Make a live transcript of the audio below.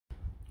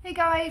Hey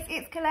guys,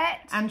 it's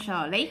Colette and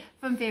Charlie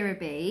from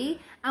Vera-Bee,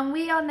 and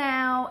we are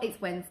now,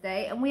 it's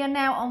Wednesday, and we are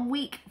now on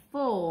week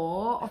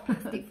 4 of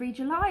Plastic Free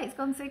July. It's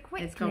gone so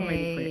quickly. It's gone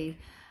really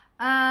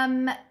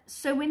quick.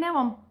 So we're now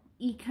on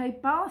eco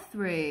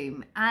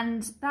bathroom,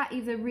 and that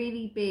is a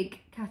really big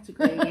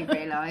category, we've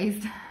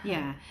realised.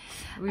 Yeah.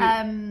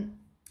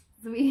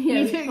 So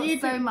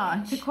we've got so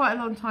much. It took quite a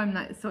long time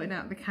sorting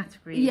out the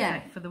categories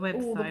for the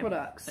website. All the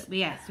products. But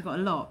yes, we've got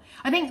a lot.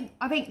 I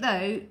think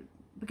though,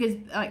 because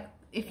like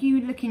if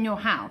you look in your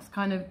house,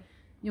 kind of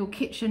your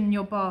kitchen,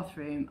 your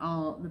bathroom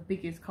are the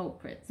biggest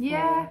culprits.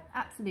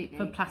 Absolutely.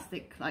 For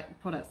plastic, like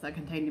products that are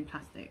contained in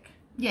plastic.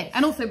 Yes.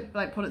 And also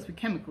like products with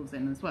chemicals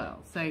in as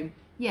well. So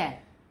yeah,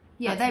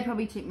 they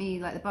probably took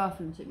me, like the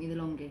bathroom took me the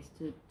longest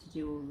to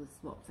do all the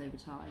swaps over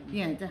time.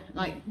 Yeah,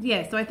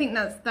 definitely. So I think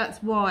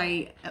that's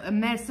why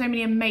there's so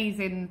many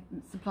amazing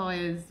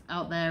suppliers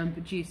out there and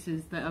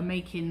producers that are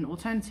making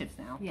alternatives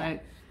now. Yeah. So,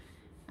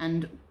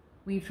 and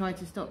we've tried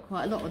to stock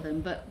quite a lot of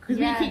them, but because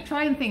we keep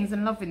trying things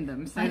and loving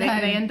them, so they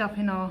end up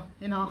in our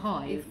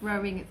hive. It's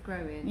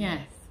growing.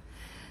 Yes.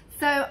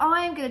 So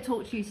I'm going to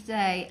talk to you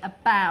today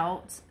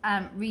about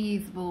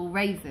reusable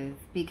razors,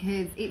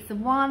 because it's the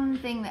one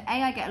thing that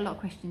A, I get a lot of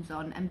questions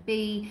on, and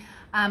B,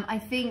 I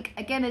think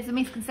again there's a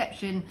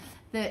misconception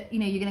that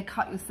you're going to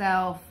cut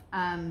yourself,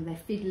 they're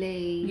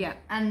fiddly,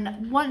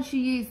 and once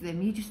you use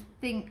them you just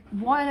think,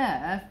 why on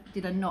earth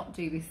did I not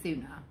do this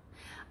sooner?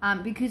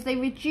 Because they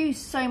reduce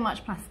so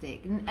much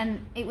plastic,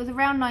 and it was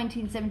around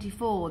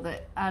 1974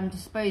 that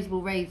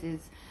disposable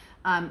razors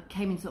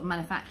came into sort of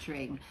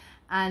manufacturing.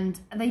 And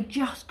they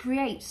just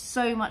create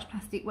so much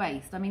plastic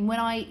waste. I mean, when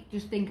I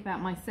just think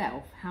about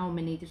myself, how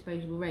many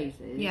disposable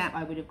razors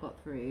I would have got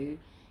through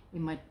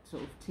in my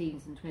sort of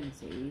teens and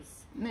 20s.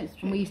 That's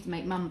true. And we used to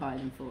make mum buy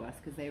them for us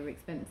because they were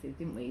expensive,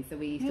 didn't we? So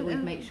we used to always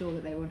make sure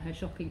that they were on her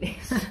shopping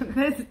list.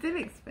 They're still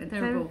expensive.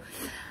 Terrible.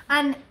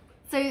 And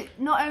so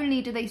not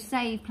only do they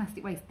save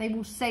plastic waste, they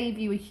will save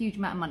you a huge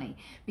amount of money,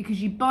 because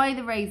you buy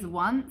the razor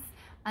once,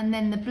 and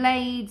then the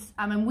blades,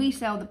 and we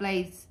sell the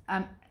blades,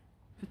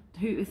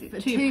 is it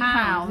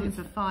 £2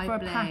 for 5 for a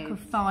blades. pack of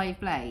 5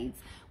 blades,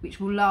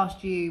 which will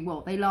last you, well,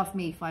 they last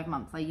me 5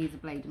 months. I use a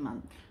blade a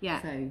month. Yeah.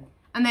 So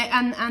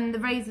and the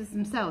razors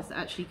themselves are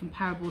actually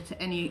comparable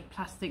to any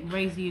plastic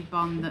razor you'd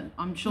buy that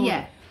I'm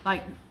sure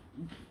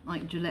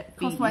like Gillette.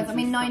 Cost-wise, I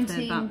mean,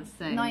 £19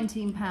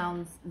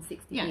 and 60p.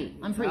 Yeah,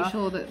 I'm pretty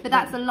sure that. But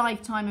that's a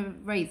lifetime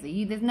of razor.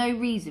 There's no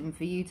reason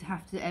for you to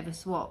have to ever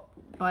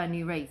buy a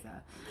new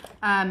razor.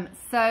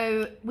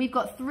 So we've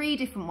got 3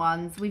 different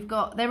ones.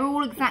 They're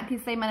all exactly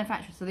the same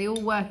manufacturer, so they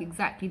all work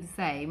exactly the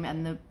same,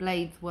 and the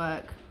blades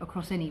work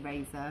across any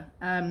razor.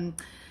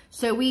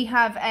 So we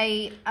have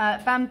a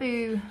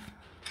bamboo.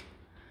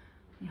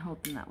 You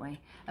hold them that way.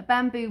 A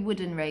bamboo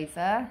wooden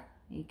razor.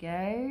 There you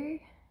go.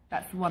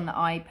 That's the one that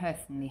I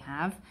personally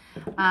have.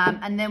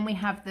 And then we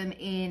have them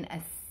in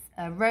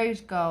a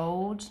rose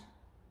gold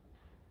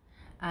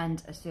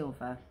and a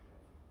silver.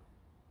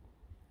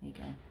 There you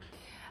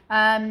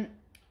go.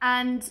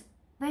 And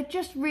they're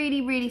just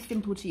really, really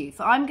simple to use.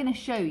 So I'm going to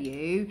show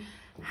you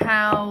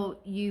how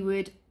you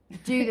would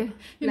do the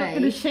You're not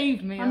going to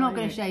shave me, I'm not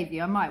going to shave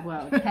you. I might,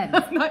 well, it depends.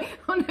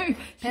 Oh no,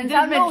 she depends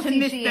did mention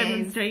this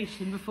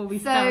demonstration before we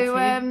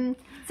started.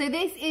 So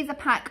this is a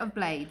pack of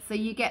blades. So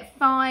you get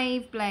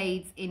 5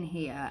 blades in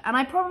here. And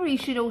I probably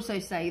should also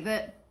say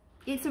that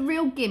it's a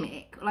real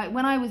gimmick. Like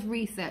when I was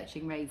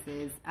researching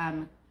razors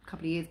a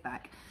couple of years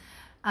back,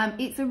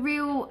 it's a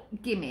real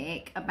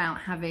gimmick about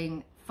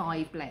having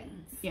 5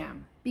 blades. Yeah.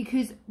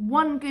 Because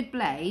one good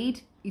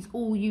blade is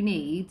all you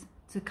need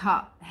to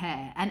cut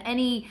hair. And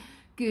any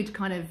good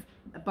kind of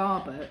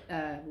barber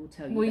will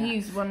tell you we'll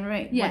use one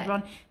rate.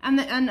 Yeah.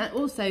 And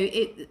also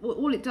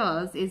all it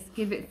does is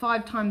give it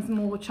 5 times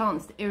more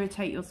chance to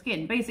irritate your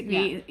skin.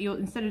 Basically, you're,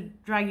 instead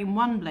of dragging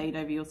 1 blade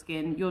over your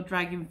skin, you're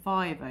dragging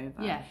 5 over.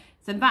 Yeah.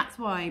 So that's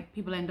why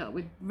people end up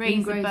with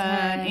razor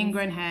burn,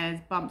 ingrown hairs,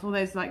 bumps, all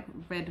those like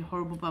red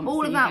horrible bumps.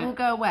 All of that will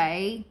go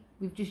away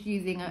with just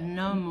using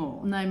no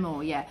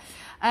more. Yeah.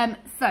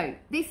 So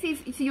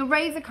your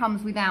razor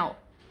comes without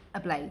a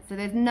blade, so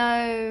there's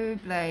no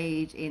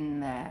blade in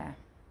there.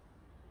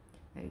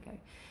 There you go.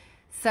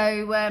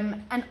 So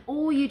and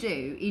all you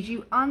do is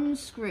you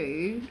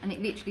unscrew, and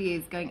it literally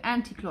is going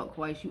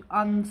anti-clockwise. You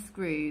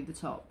unscrew the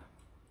top,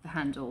 the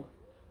handle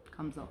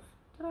comes off.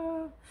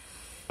 Ta-da!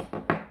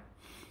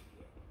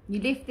 You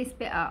lift this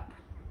bit up,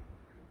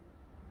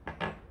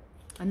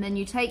 and then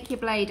you take your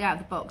blade out of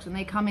the box, and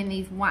they come in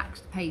these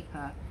wax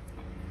paper.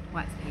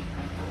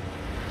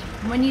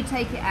 And when you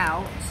take it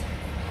out,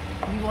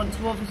 you want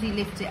to obviously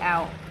lift it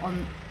out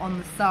on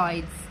the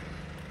sides,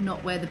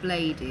 not where the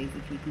blade is,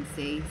 if you can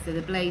see. So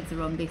the blades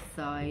are on this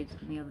side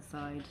and the other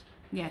side.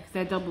 Yeah, because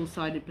they're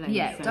double-sided blades.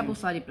 Yeah, so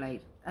double-sided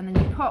blade. And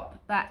then you pop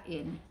that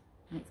in,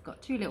 and it's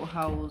got 2 little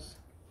holes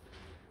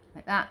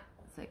like that,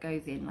 so it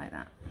goes in like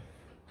that.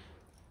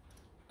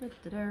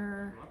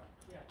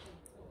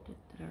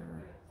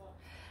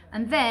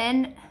 And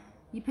then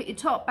you put your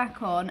top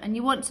back on, and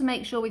you want to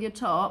make sure with your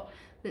top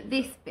that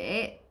this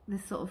bit,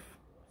 this sort of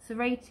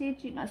serrated,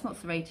 it's not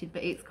serrated,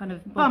 but it's kind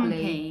of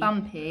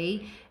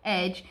bumpy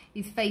edge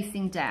is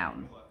facing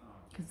down,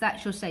 because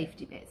that's your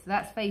safety bit. So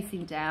that's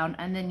facing down,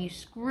 and then you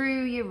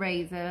screw your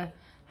razor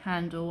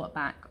handle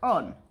back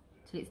on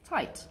till it's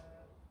tight.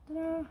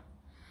 Ta-da.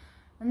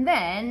 And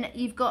then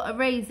you've got a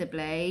razor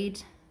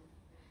blade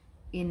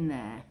in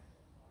there.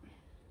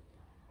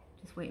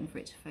 Just waiting for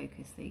it to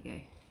focus. There you go.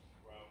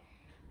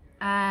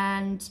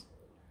 And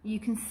you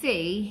can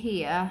see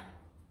here,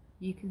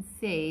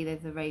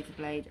 there's a razor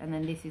blade, and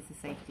then this is the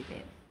safety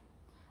bit.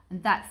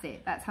 And that's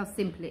it. That's how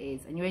simple it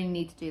is. And you only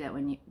need to do that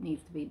when it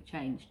needs to be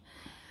changed.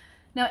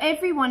 Now,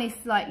 everyone is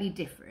slightly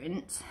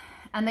different,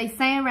 and they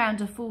say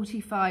around a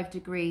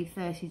 45-degree,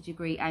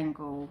 30-degree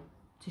angle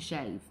to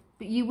shave.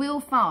 But you will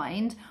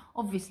find,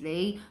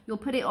 obviously, you'll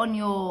put it on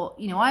your,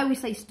 I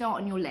always say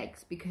start on your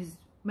legs, because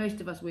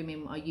most of us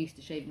women are used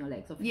to shaving our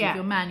legs. Obviously, if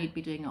you're a man, you'd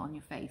be doing it on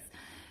your face.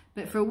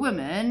 But for a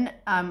woman,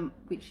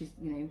 which is,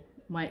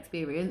 my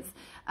experience,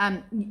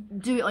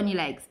 do it on your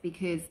legs,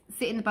 because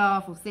sit in the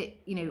bath or sit,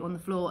 on the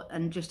floor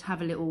and just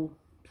have a little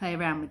play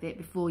around with it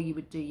before you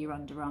would do your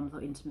underarms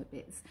or intimate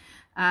bits.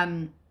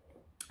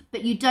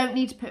 But you don't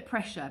need to put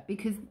pressure,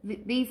 because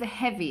these are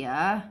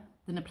heavier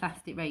than a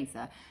plastic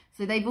razor.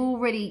 So they've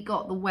already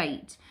got the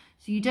weight.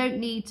 So you don't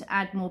need to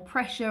add more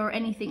pressure or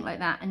anything like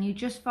that. And you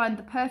just find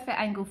the perfect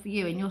angle for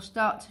you, and you'll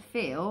start to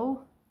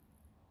feel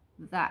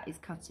that is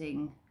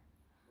cutting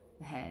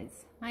the hairs.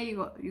 Now you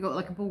got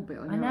like a ball bit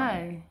on your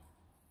arm.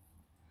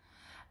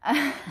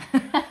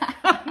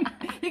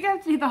 You're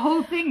going to do the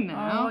whole thing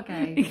now. Oh,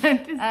 okay. You're going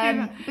to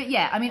just do but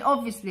yeah, I mean,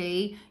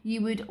 obviously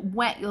you would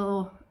wet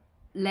your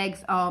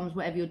legs, arms,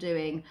 whatever you're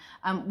doing.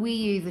 We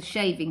use a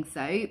shaving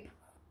soap.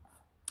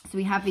 So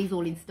we have these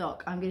all in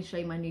stock. I'm going to show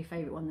you my new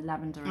favourite one, the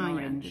lavender and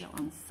orange. Yeah, that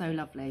one's so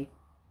lovely.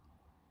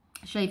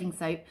 Shaving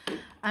soap.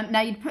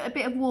 Now you'd put a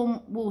bit of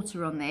warm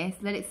water on this,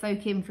 let it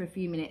soak in for a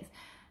few minutes,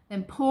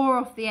 then pour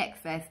off the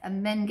excess,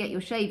 and then get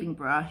your shaving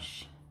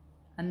brush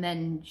and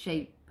then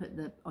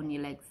on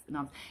your legs and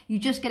arms. You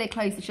just get it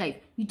close to shave.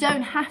 You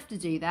don't have to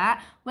do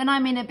that. When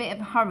I'm in a bit of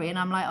a hurry and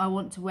I'm like, I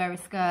want to wear a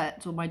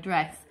skirt or my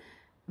dress,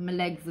 and my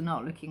legs are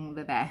not looking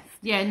the best.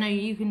 Yeah, no,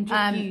 you can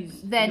just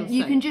use then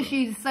you can just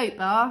use a soap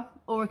bar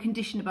or a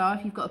conditioner bar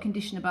if you've got a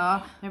conditioner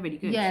bar. They're really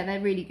good. Yeah, they're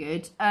really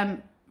good.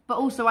 But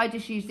also I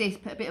just use this,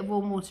 put a bit of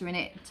warm water in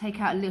it, take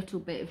out a little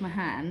bit of my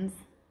hands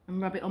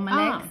and rub it on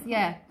my legs.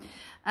 Yeah.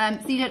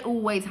 So you don't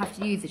always have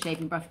to use a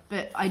shaving brush,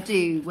 but I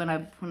do when I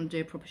want to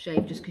do a proper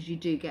shave, just because you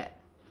do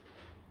get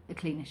a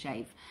cleaner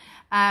shave.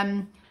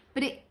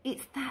 But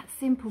it's that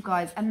simple,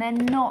 guys, and they're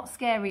not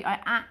scary. I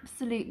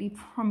absolutely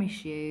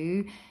promise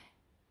you,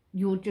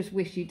 you'll just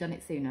wish you'd done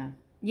it sooner.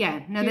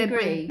 Yeah, no, they're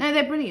brilliant. No,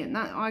 they're brilliant.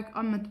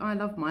 I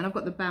love mine. I've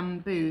got the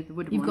bamboo, the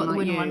wooden one. You've got the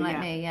wooden one like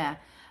me, yeah.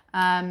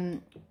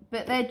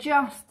 But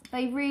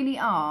they really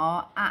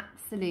are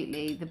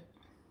absolutely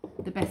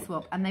the best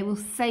swap, and they will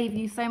save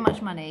you so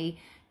much money.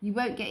 You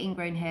won't get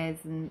ingrown hairs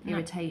and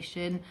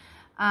irritation.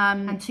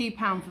 And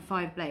 £2 for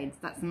 5 blades.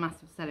 That's a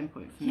massive selling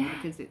point for me,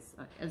 because it's,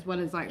 as well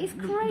as like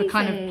the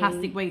kind of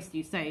plastic waste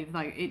you save,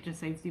 like it just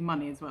saves you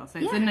money as well. So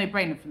it's a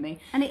no-brainer for me.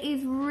 And it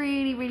is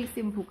really, really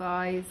simple,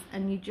 guys.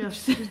 And you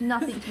just there's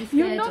nothing to be scared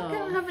You're not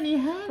going to have any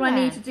hair. Well, I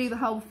need to do the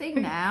whole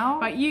thing now.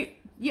 Right,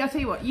 I'll tell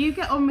you what. You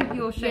get on with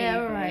your shaving.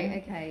 Yeah, all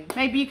right, okay.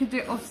 Maybe you could do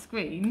it off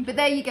screen. But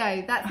there you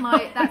go. That's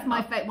my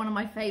one of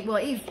my favourite. Well,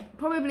 it's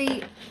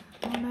probably.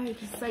 Oh no, it's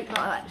soap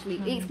bar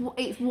actually.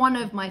 It's one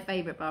of my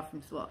favourite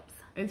bathroom swaps.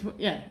 It's you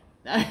don't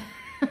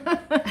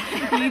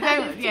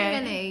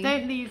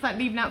leave. It's like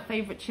leaving out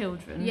favourite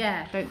children.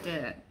 Yeah, don't do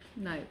it.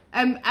 No.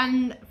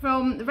 And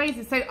from the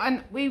razors, so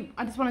I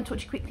just want to talk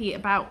to you quickly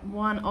about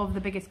one of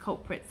the biggest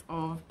culprits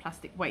of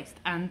plastic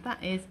waste, and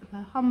that is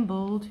the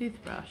humble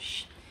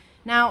toothbrush.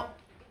 Now,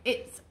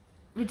 it's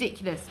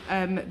ridiculous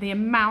the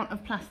amount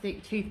of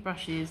plastic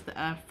toothbrushes that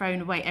are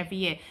thrown away every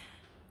year.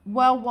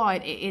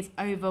 Worldwide, it is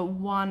over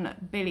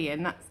 1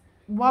 billion. That's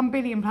 1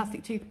 billion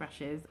plastic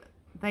toothbrushes.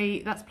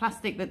 That's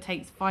plastic that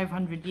takes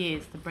 500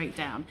 years to break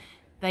down.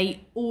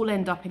 They all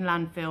end up in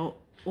landfill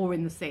or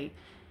in the sea.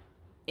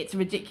 It's a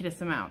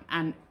ridiculous amount,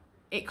 and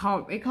it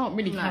can't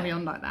really carry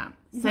on like that.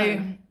 So,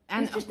 and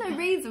there's just no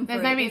reason for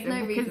it. There's no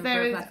reason because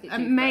there is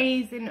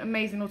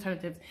amazing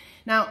alternatives.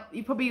 Now,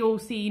 you've probably all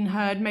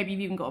heard, maybe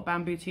you've even got a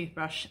bamboo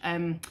toothbrush.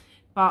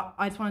 But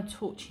I just want to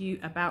talk to you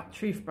about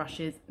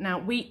toothbrushes. Now,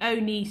 we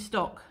only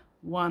stock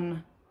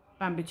one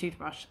bamboo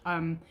toothbrush.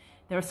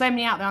 There are so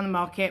many out there on the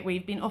market.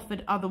 We've been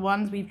offered other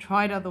ones. We've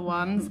tried other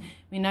ones.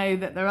 We know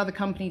that there are other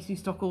companies who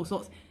stock all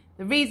sorts.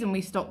 The reason we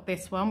stock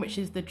this one, which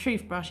is the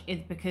toothbrush, is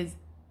because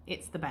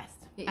it's the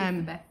best. It is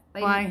the best.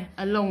 By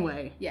a long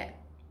way. Yeah.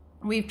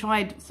 We've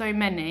tried so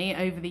many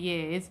over the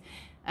years,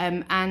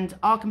 and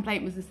our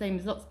complaint was the same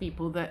as lots of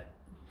people, that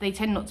they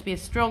tend not to be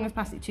as strong as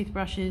plastic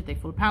toothbrushes. They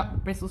fall apart, the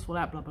bristles fall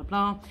out, blah, blah,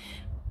 blah.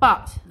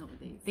 But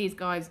these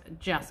guys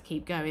just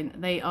keep going.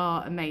 They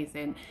are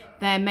amazing.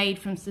 They're made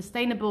from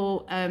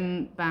sustainable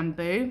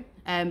bamboo.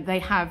 They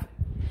have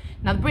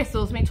Now the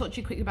bristles, let me talk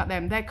to you quickly about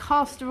them. They're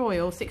castor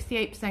oil,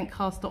 68%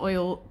 castor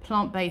oil,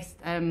 plant-based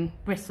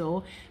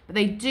bristle, but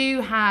they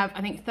do have,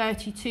 I think,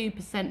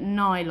 32%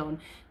 nylon.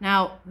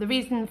 Now the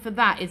reason for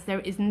that is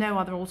there is no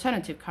other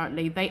alternative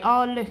currently. They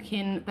are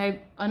looking,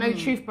 I know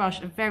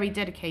Toothbrush are very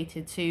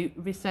dedicated to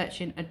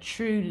researching a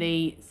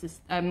truly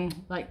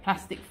like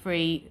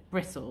plastic-free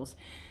bristles.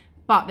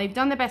 But they've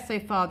done their best so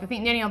far. I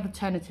think the only other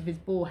alternative is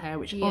boar hair,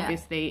 which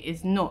obviously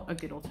is not a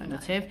good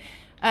alternative.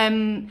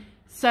 No.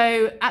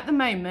 So at the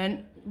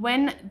moment,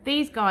 when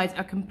these guys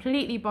are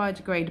completely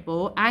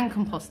biodegradable and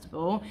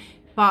compostable,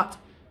 but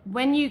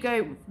when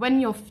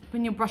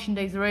your brushing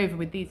days are over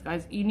with these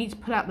guys, you need to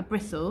pull out the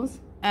bristles,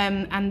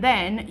 and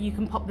then you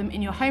can pop them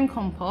in your home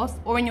compost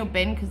or in your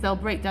bin because they'll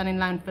break down in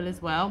landfill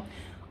as well.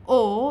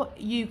 Or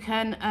you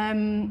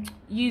can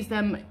use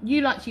them,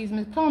 you like to use them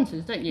as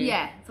planters, don't you?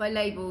 Yeah, so I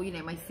label, you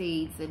know, my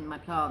seeds and my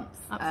plants.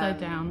 Upside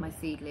down. My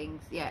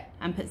seedlings, yeah.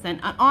 And put them,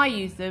 and I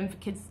use them for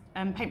kids'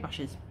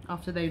 paintbrushes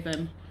after they've,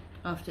 when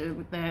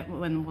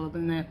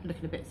they're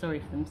looking a bit sorry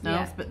for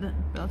themselves, but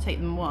they'll take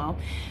them a while.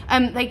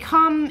 They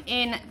come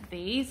in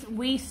these.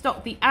 We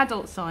stock the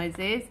adult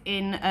sizes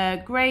in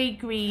grey,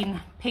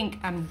 green, pink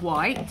and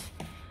white.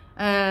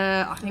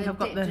 I think I've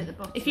got the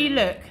if you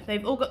look,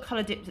 they've all got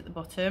colour dipped at the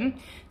bottom,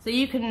 so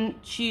you can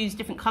choose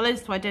different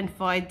colours to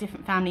identify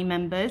different family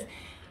members.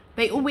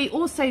 We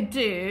also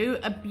do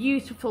a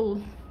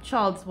beautiful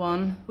child's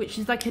one, which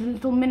is like a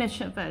little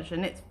miniature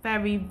version. It's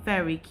very,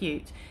 very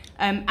cute,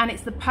 and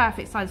it's the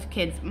perfect size for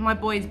kids. My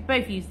boys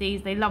both use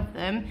these, they love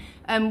them.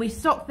 We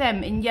stock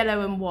them in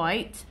yellow and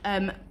white,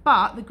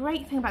 but the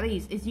great thing about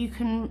these is you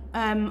can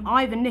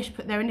either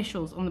put their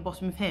initials on the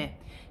bottom of here.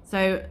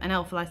 So an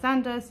L for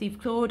Lysander, C for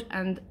Claude,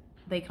 and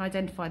they can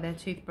identify their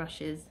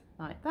toothbrushes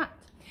like that.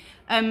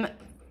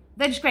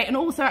 They're just great. And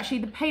also actually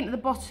the paint at the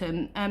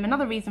bottom,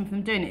 another reason for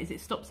them doing it is it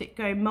stops it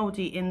going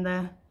mouldy in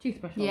the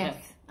toothbrush holder.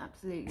 Yes,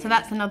 absolutely. So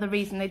that's another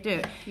reason they do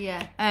it.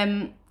 Yeah.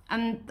 And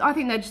I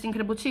think they're just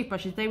incredible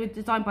toothbrushes. They were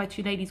designed by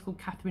two ladies called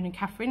Catherine and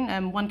Catherine.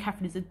 One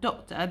Catherine is a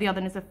doctor, the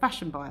other is a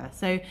fashion buyer.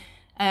 So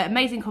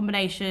amazing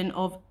combination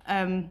of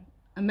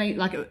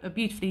like a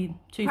beautifully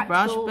toothbrush,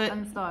 practical but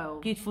and style.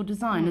 Beautiful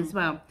design as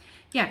well.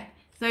 Yeah.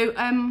 So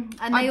and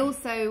they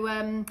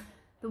also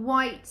the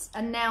white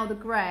and now the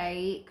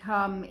grey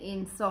come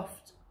in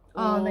soft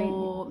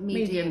or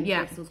medium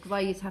bristles, because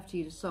I used to have to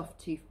use a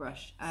soft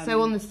toothbrush.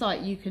 So on the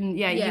site you can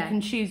you can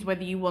choose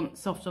whether you want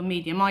soft or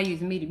medium. I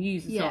use a medium, you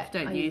use a soft,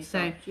 don't you?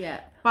 So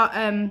soft, but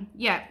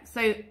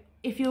so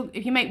if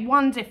you make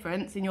one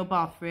difference in your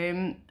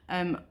bathroom,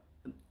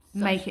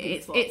 make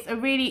it. It's a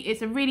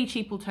really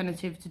cheap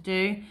alternative to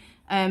do.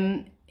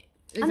 And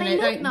they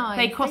look nice.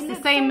 They cost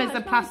the same as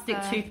a plastic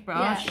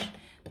toothbrush. Yeah.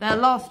 They'll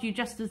last you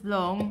just as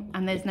long,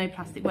 and there's no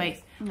plastic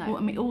waste. No.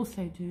 And we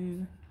also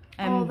do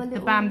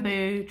the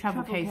bamboo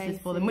travel cases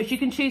for them, which you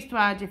can choose to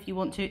add if you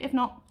want to. If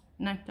not,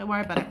 no, don't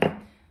worry about it.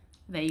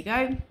 There you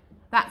go.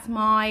 That's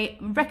my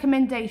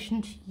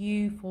recommendation to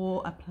you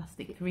for a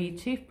plastic-free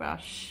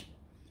toothbrush.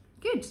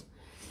 Good.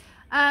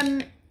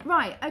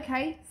 Right,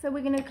 okay, so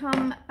we're going to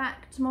come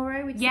back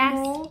tomorrow with some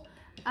more.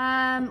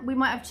 We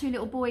might have two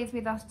little boys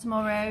with us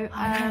tomorrow.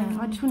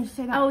 I just wanted to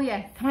say that. Oh,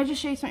 yes. Can I just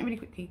show you something really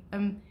quickly?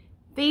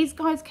 These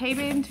guys came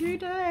in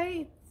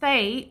today.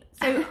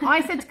 So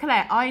I said to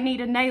Colette, I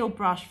need a nail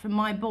brush for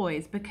my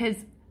boys because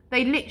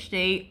they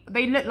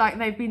look like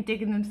they've been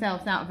digging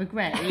themselves out of a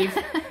grave.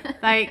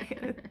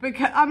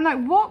 Because I'm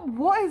like,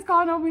 what is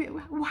going on with,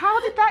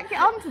 how did that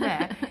get onto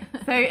there?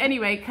 So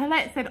anyway,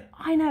 Colette said,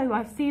 I know,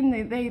 I've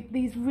seen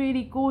these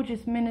really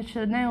gorgeous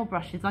miniature nail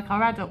brushes, like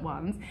our adult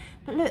ones,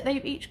 but look,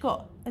 they've each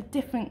got a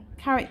different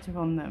character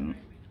on them,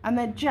 and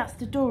they're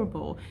just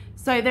adorable.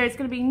 So there's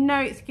going to be no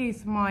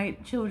excuse for my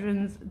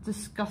children's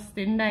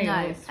disgusting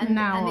nails from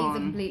now on. And these are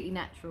completely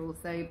natural,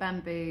 so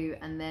bamboo,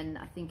 and then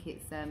I think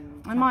it's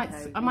I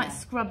might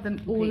scrub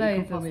them all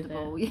over with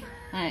it.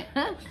 Right.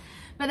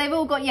 But they've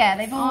all got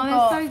they've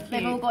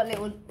all got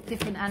little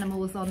different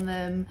animals on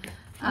them.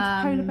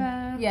 Polar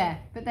bear. Yeah,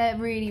 but they're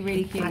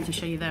really cute. I had to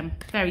show you them.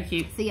 Very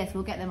cute. So yes,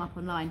 we'll get them up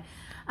online.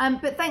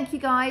 But thank you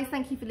guys,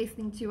 thank you for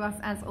listening to us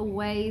as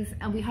always,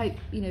 and we hope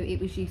it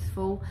was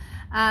useful.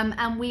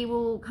 And we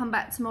will come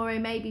back tomorrow,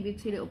 maybe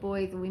with two little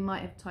boys, or we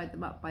might have tied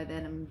them up by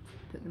then and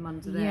put them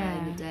under there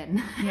in the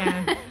den.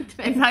 Yeah,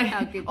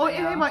 exactly. Or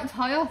they might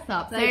tie us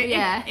up. So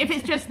if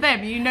it's just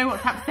them, you know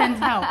what's happened. Send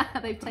help.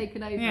 They've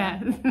taken over.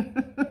 Yeah.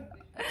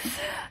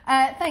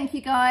 Thank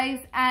you guys,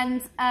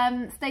 and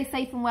stay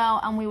safe and well,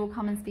 and we will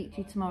come and speak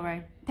to you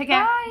tomorrow. Take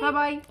care. Bye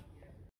bye.